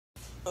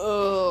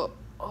Oh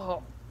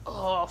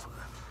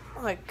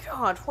my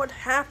God, what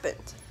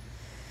happened?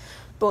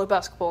 Bully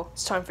basketball,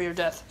 it's time for your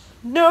death.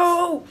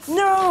 No!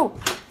 No!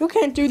 You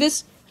can't do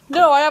this.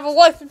 No, I have a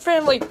wife and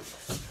family.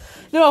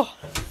 No.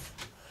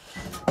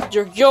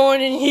 You're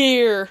going in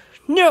here.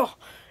 No!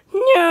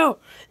 No!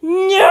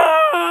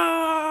 No!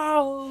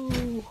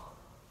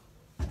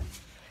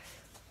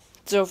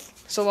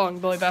 So long,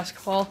 bully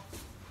basketball.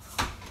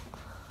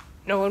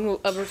 No one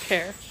will ever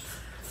care.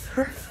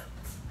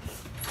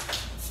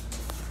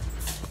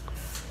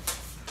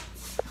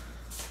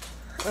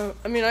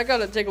 I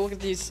gotta take a look at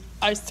these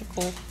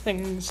icicle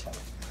things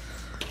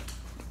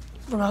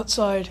from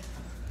outside.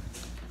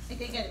 I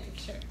think I got a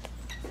picture.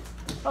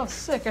 Oh,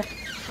 sick.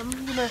 I'm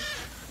gonna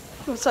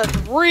go outside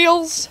the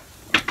reels.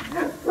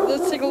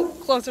 Let's take a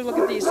closer look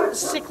at these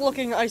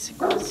sick-looking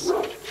icicles.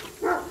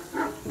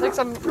 Like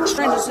some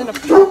strangers in a...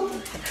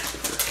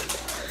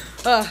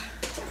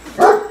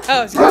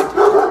 that was good.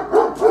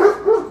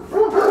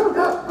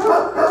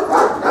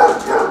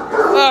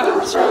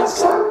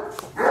 Jeez.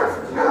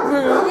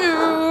 Will you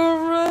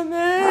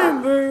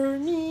remember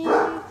me?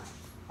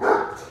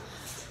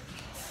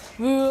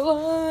 Will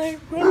I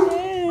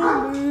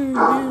remember you?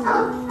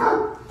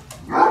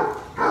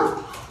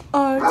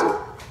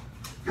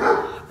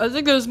 I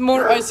think there's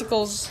more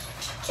icicles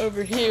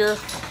over here.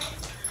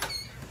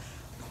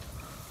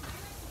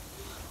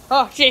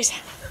 Oh, jeez.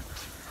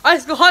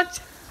 Icicle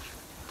hunt!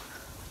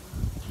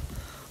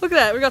 Look at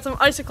that, we got some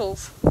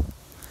icicles.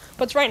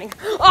 But it's raining.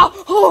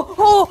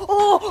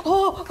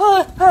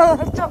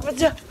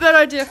 Bad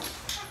idea.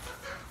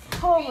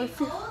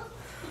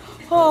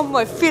 Oh,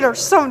 my feet are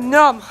so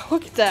numb.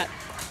 Look at that.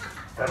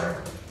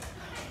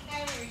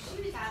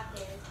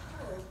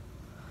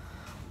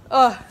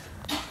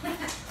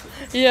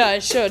 Yeah, I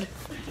should. Did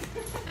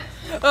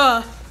you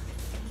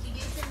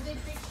get some good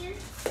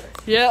pictures?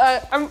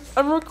 Yeah,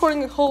 I'm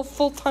recording a whole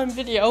full-time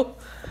video.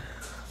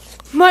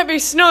 Might be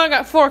snowing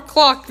at 4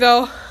 o'clock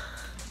though.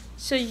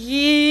 So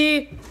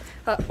yeah.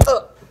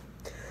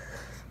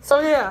 So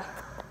yeah,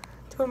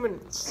 2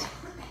 minutes.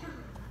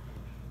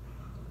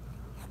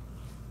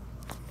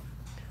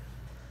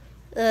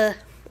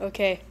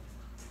 Okay.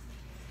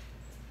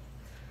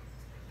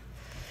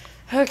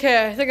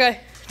 Okay, I think I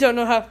don't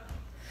know how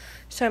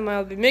much time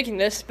I'll be making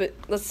this, but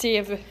let's see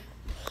if it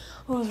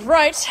was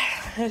right.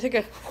 I think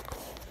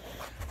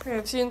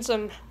I've seen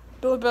some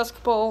bully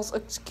basketballs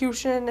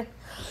execution,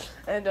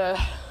 and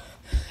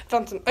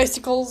found some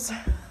icicles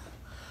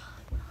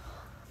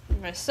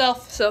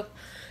myself. So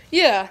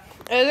yeah,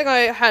 I think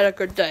I had a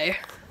good day.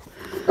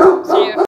 See ya.